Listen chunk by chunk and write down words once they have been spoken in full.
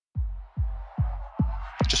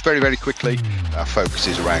just very, very quickly, our focus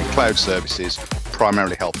is around cloud services,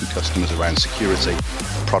 primarily helping customers around security,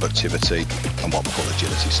 productivity, and what we call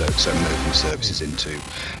agility, so moving services into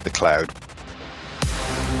the cloud.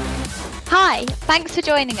 Hi, thanks for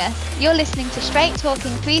joining us. You're listening to Straight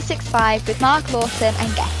Talking 365 with Mark Lawson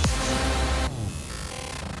and guests.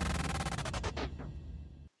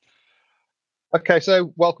 Okay,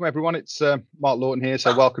 so welcome everyone. It's Mark Lawton here.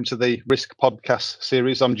 So welcome to the Risk Podcast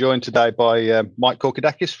series. I'm joined today by Mike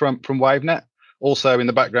Korkodakis from Wavenet. Also in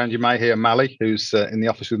the background, you may hear Mally, who's in the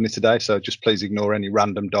office with me today. So just please ignore any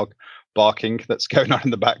random dog barking that's going on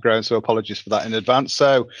in the background. So apologies for that in advance.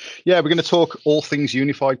 So yeah, we're going to talk all things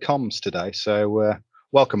unified comms today. So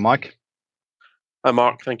welcome, Mike. Hi,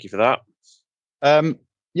 Mark. Thank you for that.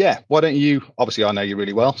 Yeah, why don't you, obviously I know you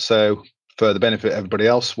really well, so for the benefit of everybody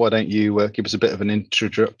else, why don't you give us a bit of an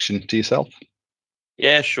introduction to yourself?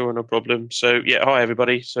 Yeah, sure, no problem. So yeah, hi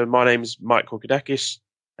everybody. So my name's Mike Korkodakis,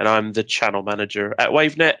 and I'm the channel manager at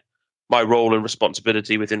Wavenet. My role and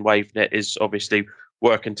responsibility within Wavenet is obviously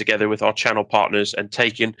working together with our channel partners and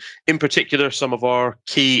taking, in particular, some of our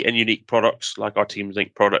key and unique products, like our Teams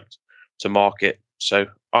Link product, to market. So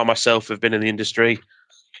I myself have been in the industry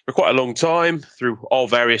for quite a long time through all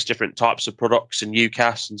various different types of products in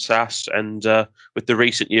UCaaS and SaaS, and with the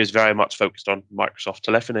recent years very much focused on Microsoft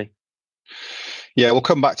telephony. Yeah, we'll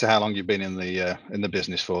come back to how long you've been in the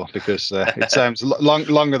business for, because it sounds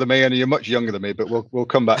longer than me, and you're much younger than me. But we'll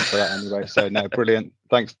come back to that anyway. So no, brilliant.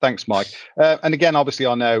 Thanks, Mike. And again, obviously,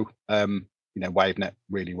 I know Wavenet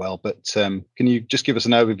really well, but can you just give us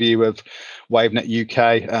an overview of Wavenet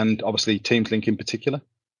UK and obviously Teams Link in particular?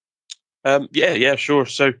 Yeah, sure.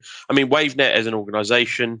 So, I mean, Wavenet as an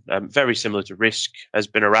organisation, very similar to Risk, has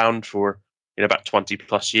been around for about 20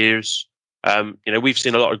 plus years. We've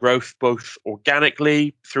seen a lot of growth, both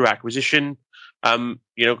organically through acquisition.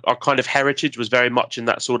 Our kind of heritage was very much in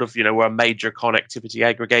that sort of, we're a major connectivity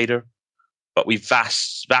aggregator, but we've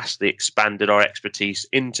vastly expanded our expertise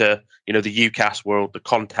into, the UCaaS world, the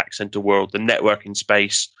contact center world, the networking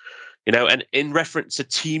space, and in reference to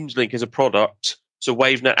Teams Link as a product. So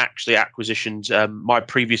Wavenet actually acquisitioned my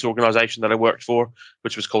previous organisation that I worked for,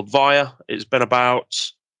 which was called Via. It's been about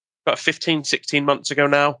 15, 16 months ago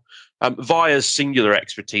now. Via's singular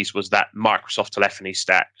expertise was that Microsoft telephony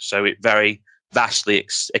stack. So it very vastly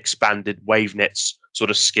expanded Wavenet's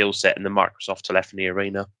sort of skill set in the Microsoft telephony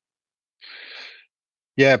arena.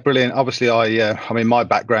 Yeah, brilliant. Obviously, I mean, my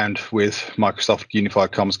background with Microsoft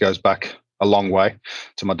Unified Comms goes back a long way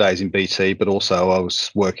to my days in BT, but also I was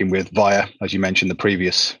working with Via, as you mentioned, the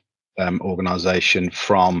previous organisation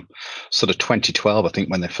from sort of 2012, I think,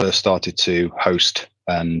 when they first started to host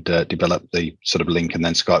and develop the sort of Link and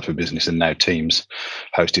then Skype for Business and now Teams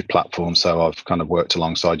hosted platform. So I've kind of worked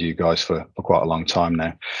alongside you guys for quite a long time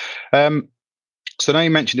now. So now you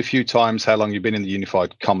mentioned a few times how long you've been in the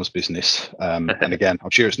unified commerce business. And again, I'm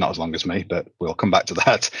sure it's not as long as me, but we'll come back to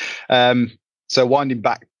that. So winding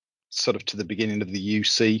back sort of to the beginning of the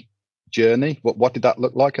UC journey, what did that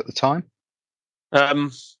look like at the time?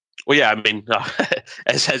 Well, yeah, I mean,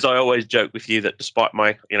 as I always joke with you that despite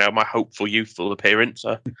my, my hopeful, youthful appearance,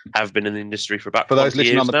 I have been in the industry for about 20 years now. For those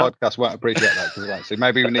listening on the podcast won't appreciate that, because so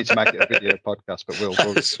maybe we need to make it a video podcast, but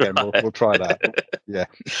we'll try that. Yeah.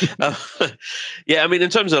 Yeah, I mean,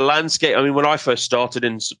 in terms of the landscape, I mean, when I first started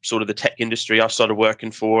in sort of the tech industry, I started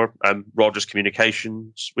working for Rogers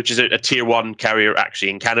Communications, which is a tier one carrier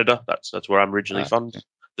actually in Canada. That's where I'm originally from. Yeah.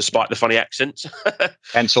 Despite the funny accent.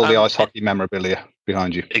 Hence all the ice hockey memorabilia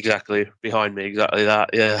behind you. Exactly, behind me, exactly that,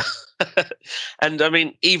 yeah. And I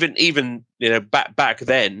mean, even back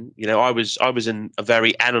then, I was in a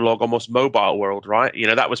very analog, almost mobile world, right?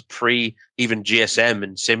 That was pre even GSM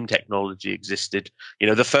and SIM technology existed.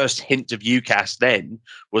 The first hint of UCaaS then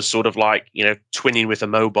was sort of like, twinning with a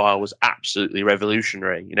mobile was absolutely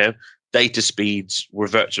revolutionary, Data speeds were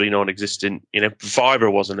virtually non-existent.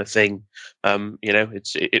 Fiber wasn't a thing.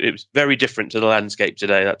 It was very different to the landscape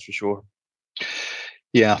today. That's for sure.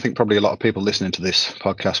 Yeah, I think probably a lot of people listening to this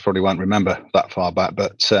podcast probably won't remember that far back.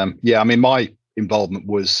 But yeah, I mean, my involvement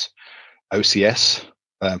was OCS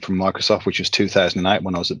from Microsoft, which was 2008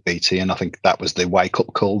 when I was at BT, and I think that was the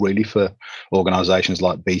wake-up call really for organisations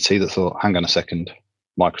like BT that thought, hang on a second,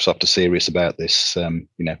 Microsoft are serious about this,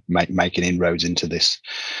 making inroads into this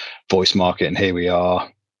voice market, and here we are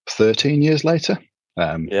 13 years later,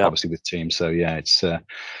 obviously with Teams. So yeah, it's a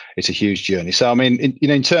huge journey. So I mean,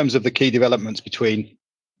 in terms of the key developments between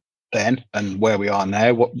then and where we are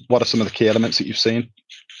now, what are some of the key elements that you've seen?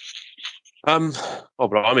 Oh,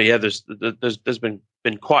 blimey, yeah, there's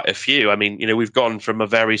been quite a few. I mean, we've gone from a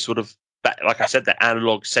very sort of, like I said, the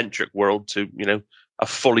analog centric world to a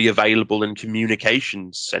fully available and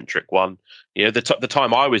communications centric one. You know, the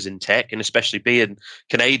time I was in tech, and especially being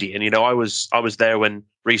Canadian, you know, I was there when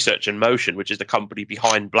Research in Motion, which is the company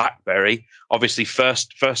behind BlackBerry, obviously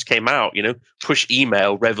first came out. You know, push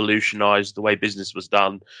email revolutionized the way business was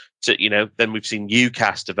done. To, you know, then we've seen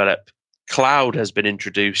UCaaS develop. Cloud has been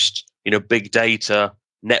introduced. You know, big data,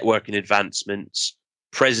 networking advancements,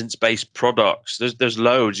 presence-based products. There's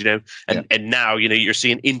loads. You know, and now, you know, you're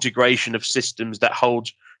seeing integration of systems that hold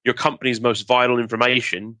your company's most vital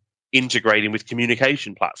information, integrating with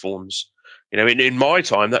communication platforms. You know, in my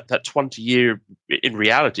time, that 20-year in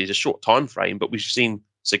reality is a short time frame, but we've seen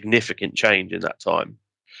significant change in that time.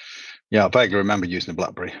 Yeah, I vaguely remember using a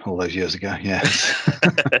BlackBerry all those years ago. Yeah,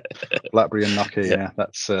 BlackBerry and Nokia. Yeah,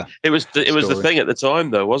 that's it was the thing at the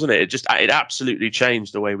time, though, wasn't it? It absolutely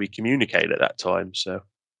changed the way we communicate at that time. So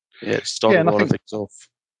yeah, it started a lot of things off.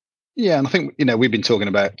 Yeah, and I think, you know, we've been talking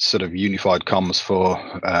about sort of unified comms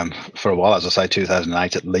for a while, as I say,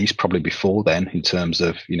 2008 at least, probably before then, in terms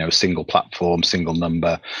of, you know, single platform, single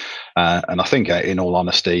number, and I think, in all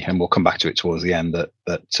honesty, and we'll come back to it towards the end,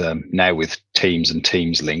 that now with Teams and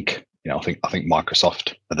Teams Link, you know, I think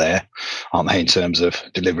Microsoft are there, aren't they, in terms of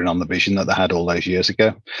delivering on the vision that they had all those years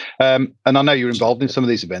ago. And I know you're involved in some of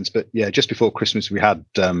these events, but yeah, just before Christmas we had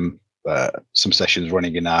some sessions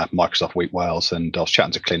running in our Microsoft Week Wales, and I was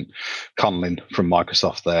chatting to Clint Conlin from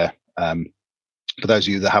Microsoft there. For those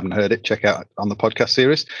of you that haven't heard it, check out on the podcast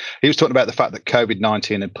series. He was talking about the fact that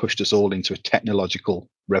COVID-19 had pushed us all into a technological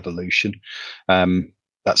revolution.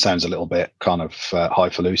 That sounds a little bit kind of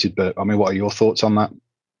highfalutin, but I mean, what are your thoughts on that?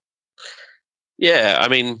 Yeah, I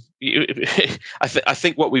mean, I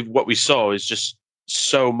think what we saw is just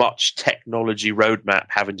so much technology roadmap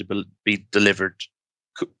having to be delivered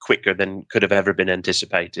quicker than could have ever been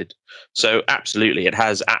anticipated. So absolutely, it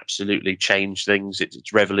has absolutely changed things.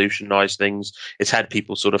 It's revolutionized things. It's had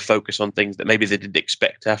people sort of focus on things that maybe they didn't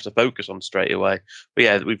expect to have to focus on straight away. But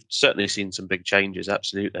yeah, we've certainly seen some big changes.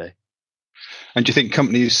 Absolutely. And do you think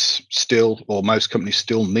companies still, or most companies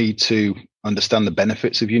still, need to understand the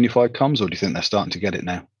benefits of unified comms, or do you think they're starting to get it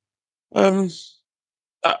now?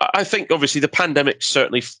 I think obviously the pandemic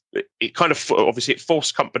certainly it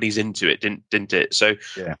forced companies into it, didn't it? So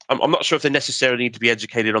yeah. I'm not sure if they necessarily need to be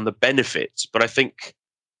educated on the benefits, but I think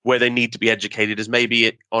where they need to be educated is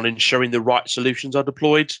maybe on ensuring the right solutions are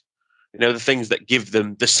deployed. You know, the things that give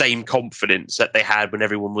them the same confidence that they had when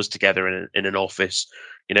everyone was together in an office.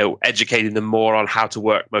 You know, educating them more on how to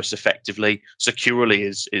work most effectively, securely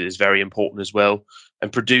is very important as well,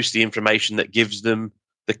 and produce the information that gives them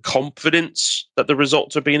the confidence that the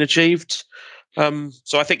results are being achieved.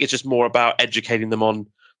 So I think it's just more about educating them on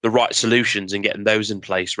the right solutions and getting those in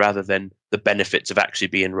place rather than the benefits of actually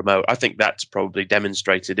being remote. I think that's probably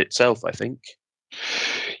demonstrated itself, I think.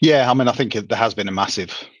 Yeah, I mean, I think there has been a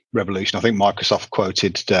massive revolution. I think Microsoft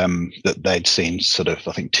quoted that they'd seen sort of,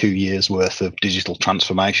 I think, 2 years worth of digital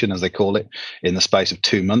transformation, as they call it, in the space of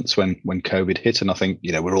 2 months when COVID hit. And I think,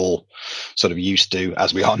 you know, we're all sort of used to,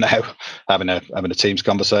 as we are now, having a Teams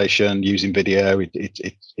conversation, using video.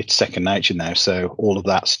 It's second nature now. So all of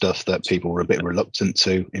that stuff that people were a bit reluctant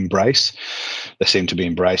to embrace, they seem to be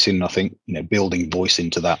embracing. And I think, you know, building voice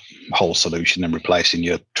into that whole solution and replacing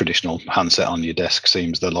your traditional handset on your desk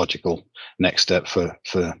seems the logical next step for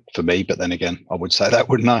me, but then again, I would say that,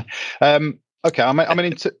 wouldn't I? Okay, I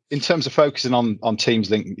mean, in terms of focusing on Teams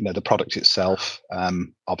Link, you know, the product itself,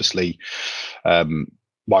 obviously,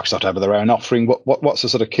 Microsoft have their own offering. What's the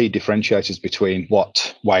sort of key differentiators between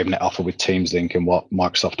what WaveNet offer with Teams Link and what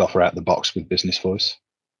Microsoft offer out the box with Business Voice?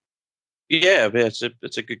 Yeah, it's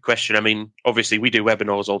a good question. I mean, obviously, we do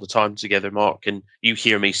webinars all the time together, Mark, and you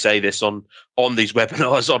hear me say this on these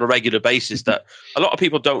webinars on a regular basis that a lot of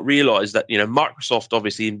people don't realize that, you know, Microsoft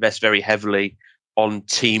obviously invests very heavily on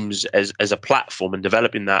Teams as a platform and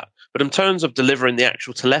developing that. But in terms of delivering the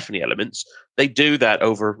actual telephony elements, they do that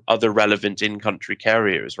over other relevant in-country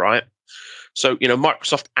carriers, right? So, you know,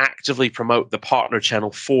 Microsoft actively promote the partner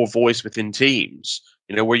channel for voice within Teams.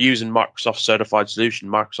 You know, we're using Microsoft certified solution,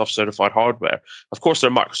 Microsoft certified hardware. Of course,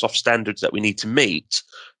 there are Microsoft standards that we need to meet,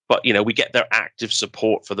 but, you know, we get their active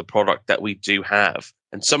support for the product that we do have.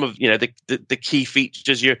 And some of, you know, the key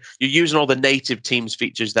features, you're using all the native Teams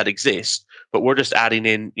features that exist, but we're just adding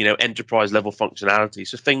in, you know, enterprise level functionality.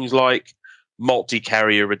 So things like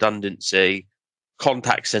multi-carrier redundancy,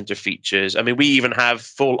 contact center features. I mean, we even have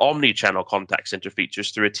full omni-channel contact center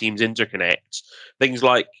features through a Teams interconnect. Things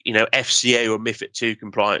like, you know, FCA or MiFID II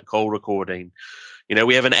compliant call recording.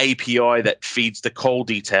 We have an API that feeds the call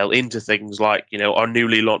detail into things like, our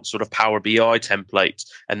newly launched sort of Power BI templates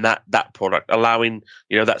and that product, allowing,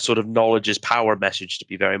 that sort of knowledge is power message to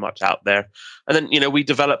be very much out there. And then, we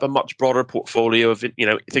develop a much broader portfolio of,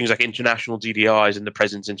 things like international DDIs and the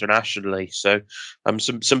presence internationally. So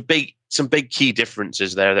some big key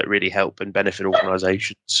differences there that really help and benefit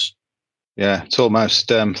organizations. Yeah, it's almost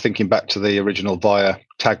thinking back to the original Via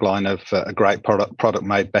tagline of a great product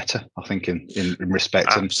made better, I think, in respect.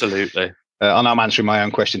 Absolutely. And I'm answering my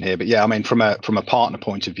own question here, but yeah, I mean, from a partner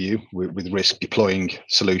point of view, with Risk deploying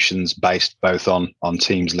solutions based both on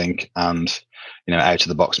Teams Link and out of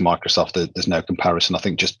the box Microsoft, there's no comparison. I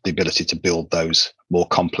think just the ability to build those more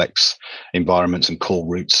complex environments and call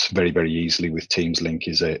routes very, very easily with Teams Link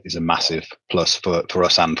is a massive plus for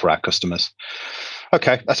us and for our customers.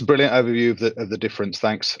 Okay, that's a brilliant overview of the difference.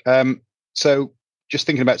 Thanks. So just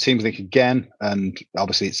thinking about Teams Link again, and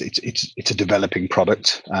obviously it's a developing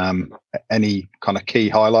product. Any kind of key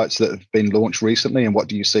highlights that have been launched recently, and what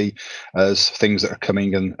do you see as things that are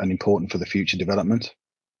coming and important for the future development?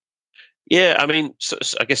 Yeah, I mean, so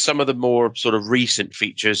I guess some of the more sort of recent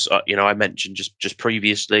features, I mentioned just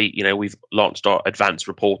previously, we've launched our advanced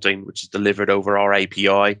reporting, which is delivered over our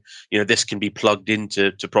API. This can be plugged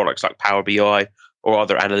into products like Power BI or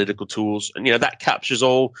other analytical tools. And, that captures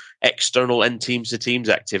all external and teams-to-teams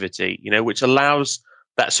activity, which allows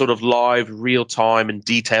that sort of live, real-time and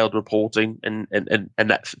detailed reporting and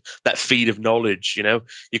that feed of knowledge.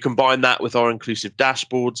 You combine that with our inclusive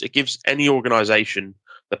dashboards. It gives any organization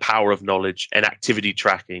the power of knowledge and activity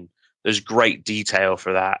tracking. There's great detail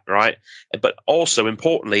for that, right? But also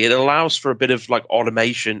importantly, it allows for a bit of like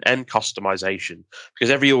automation and customization because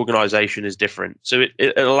every organization is different. So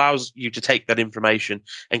it allows you to take that information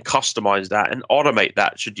and customize that and automate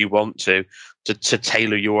that should you want to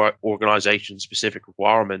tailor your organization specific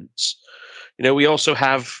requirements. We also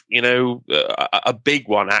have, a big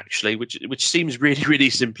one actually, which seems really, really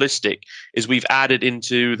simplistic, is we've added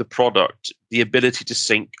into the product the ability to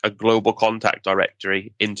sync a global contact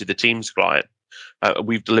directory into the Teams client.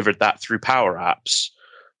 We've delivered that through Power Apps.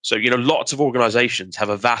 So, lots of organizations have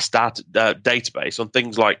a vast database on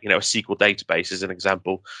things like, a SQL database as an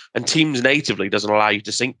example, and Teams natively doesn't allow you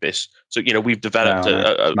to sync this. So, we've developed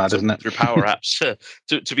through Power Apps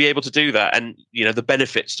to be able to do that. And, the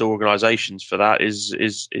benefits to organizations for that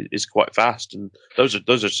is quite fast. And those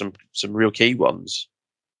are some real key ones.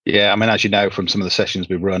 Yeah, I mean, as you know from some of the sessions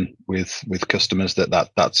we run with customers,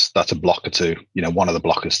 that's a blocker to, one of the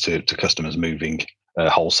blockers to customers moving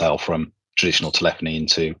wholesale from traditional telephony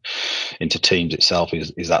into Teams itself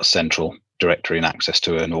is that central directory and access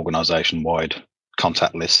to an organization-wide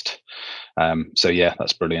contact list. So yeah,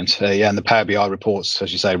 that's brilliant. And the Power BI reports,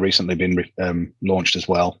 as you say, recently been launched as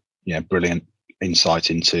well. Brilliant insight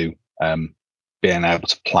into being able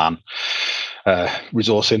to plan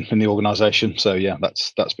resourcing in the organization. So yeah,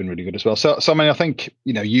 that's been really good as well. So I mean, I think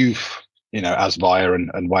you've as Via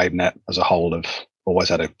and WaveNet as a whole have always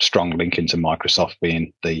had a strong link into Microsoft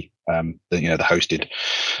being the hosted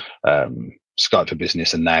Skype for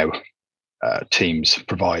Business and now Teams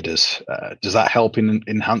providers. Does that help in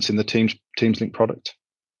enhancing the Teams Link product?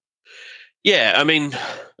 Yeah, I mean,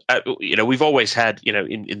 we've always had,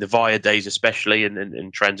 in the Via days especially,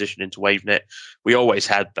 and transition into WaveNet, we always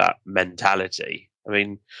had that mentality. I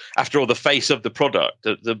mean, after all, the face of the product,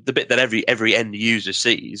 the bit that every end user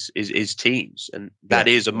sees is Teams, and that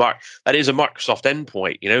is a Microsoft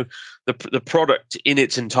endpoint. The product in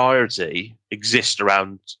its entirety exists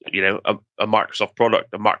around a Microsoft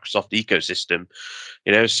product, a Microsoft ecosystem.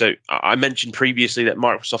 So I mentioned previously that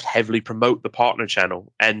Microsoft heavily promote the partner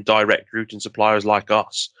channel and direct route and suppliers like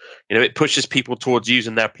us. It pushes people towards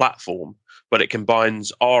using their platform, but it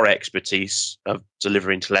combines our expertise of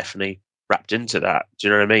delivering telephony wrapped into that. Do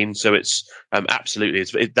you know what I mean? So it's absolutely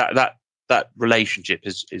that relationship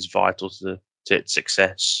is vital to its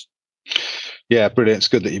success. Yeah, brilliant. It's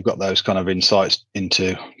good that you've got those kind of insights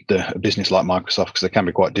into a business like Microsoft because they can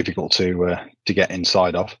be quite difficult to get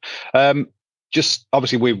inside of. Just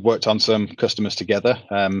obviously, we've worked on some customers together.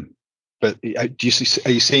 But are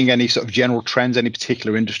you seeing any sort of general trends, any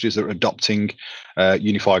particular industries that are adopting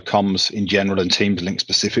unified comms in general and Teams Link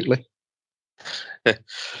specifically?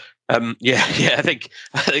 I think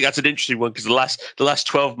that's an interesting one because the last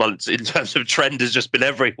 12 months in terms of trend has just been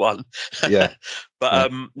everyone. Yeah. But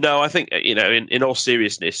no, I think in all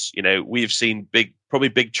seriousness, we've seen probably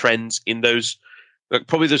big trends in those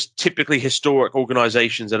typically historic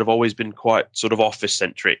organizations that have always been quite sort of office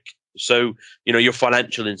centric. So, your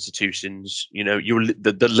financial institutions,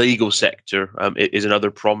 the legal sector is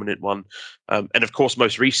another prominent one. And of course,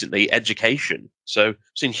 most recently, education. So we've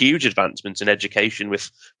seen huge advancements in education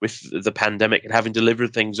with the pandemic and having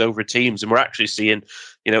delivered things over Teams. And we're actually seeing,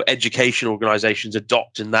 education organizations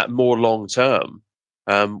adopting that more long term,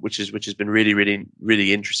 which has been really, really,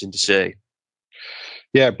 really interesting to see.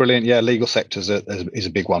 Yeah, brilliant. Yeah, legal sector is a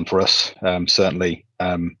big one for us. Certainly,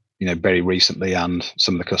 very recently, and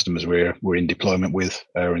some of the customers we're in deployment with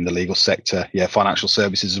are in the legal sector. Yeah, financial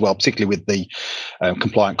services as well, particularly with the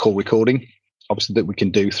compliant call recording, obviously, that we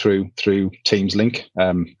can do through Teams Link.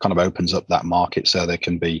 Kind of opens up that market so they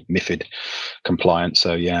can be MiFID compliant.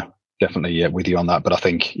 So yeah, definitely with you on that. But I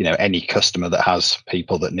think any customer that has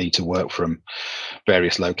people that need to work from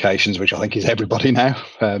various locations, which I think is everybody now.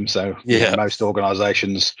 Most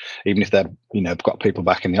organisations, even if they're got people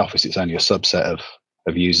back in the office, it's only a subset of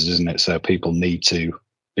users, isn't it? So people need to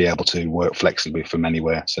be able to work flexibly from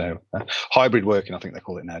anywhere. So hybrid working, I think they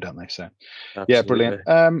call it now, don't they? So absolutely. Yeah,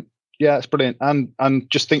 brilliant. Yeah, it's brilliant. And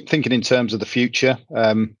just thinking in terms of the future,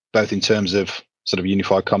 both in terms of sort of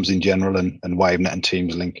unified comms in general and WaveNet and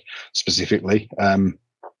Teams Link specifically.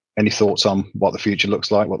 Any thoughts on what the future looks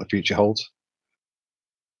like, what the future holds?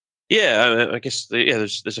 Yeah, I guess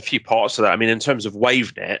there's a few parts to that. I mean, in terms of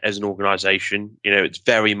WaveNet as an organization, it's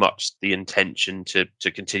very much the intention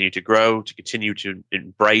to continue to grow, to continue to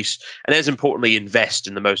embrace, and as importantly, invest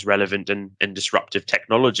in the most relevant and disruptive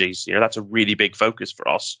technologies. That's a really big focus for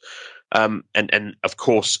us. And of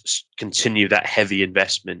course, continue that heavy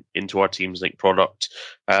investment into our Teams Link product.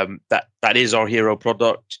 That is our hero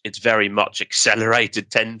product. It's very much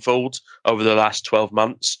accelerated tenfold over the last 12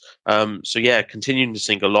 months. So yeah, continuing to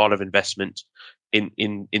sink a lot of investment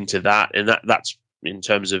into that, and that's in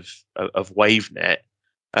terms of WaveNet.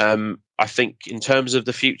 I think in terms of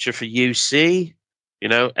the future for UC,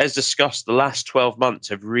 as discussed, the last 12 months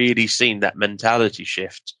have really seen that mentality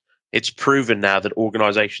shift. It's proven now that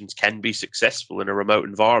organizations can be successful in a remote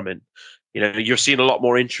environment. You're seeing a lot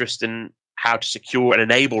more interest in how to secure and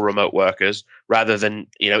enable remote workers rather than,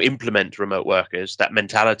 implement remote workers. That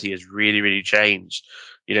mentality has really, really changed.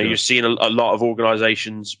 Sure. You're seeing a lot of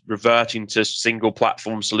organizations reverting to single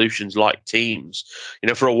platform solutions like Teams.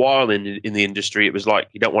 For a while in the industry, it was like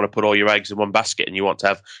you don't want to put all your eggs in one basket and you want to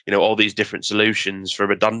have, all these different solutions for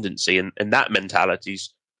redundancy. And that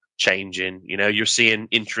mentality's changing. You're seeing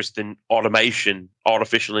interest in automation,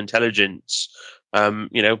 artificial intelligence,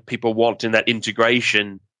 people wanting that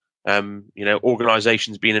integration,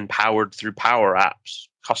 organizations being empowered through Power Apps,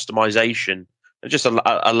 customization. It just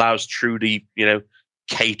allows truly,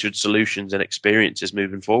 catered solutions and experiences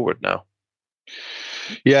moving forward now.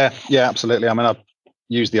 Yeah, absolutely. I mean, I've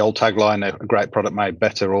used the old tagline, a great product made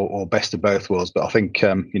better or best of both worlds. But I think,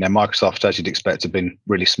 Microsoft, as you'd expect, have been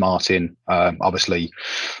really smart in obviously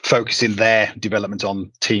focusing their development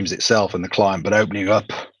on Teams itself and the client, but opening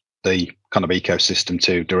up the kind of ecosystem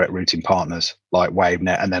to direct routing partners like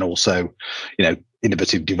WaveNet, and then also,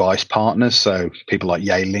 innovative device partners. So people like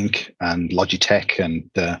Yealink and Logitech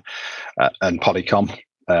and Polycom,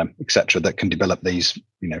 etc., that can develop these,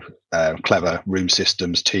 clever room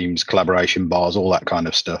systems, Teams, collaboration bars, all that kind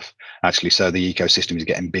of stuff. Actually, so the ecosystem is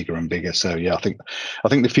getting bigger and bigger. So yeah, I think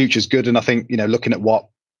the future's good, and I think looking at what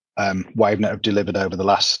WaveNet have delivered over the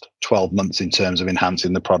last 12 months in terms of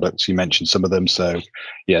enhancing the products, you mentioned some of them. So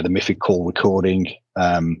yeah, the MiFID call recording,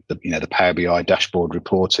 the Power BI dashboard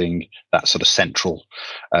reporting, that sort of central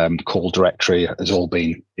call directory has all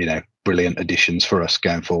been brilliant additions for us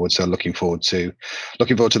going forward. So looking forward to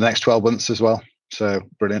the next 12 months as well. So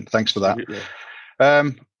brilliant. Thanks for that.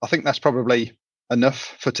 I think that's probably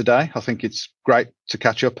enough for today. I think it's great to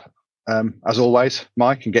catch up as always,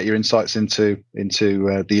 Mike, and get your insights into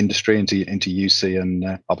the industry, into UC,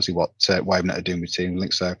 and obviously what WaveNet are doing with Teams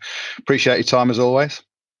Link. So appreciate your time as always.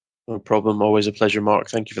 No problem. Always a pleasure, Mark.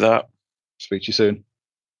 Thank you for that. Speak to you soon.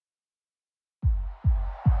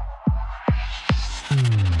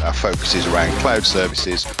 Our focus is around cloud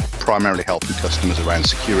services, primarily helping customers around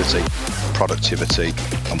security, productivity,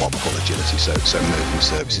 and what we call agility. So moving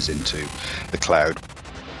services into the cloud.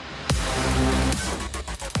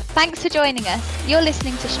 Thanks for joining us. You're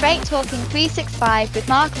listening to Straight Talking 365 with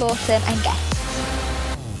Mark Lawson and guests.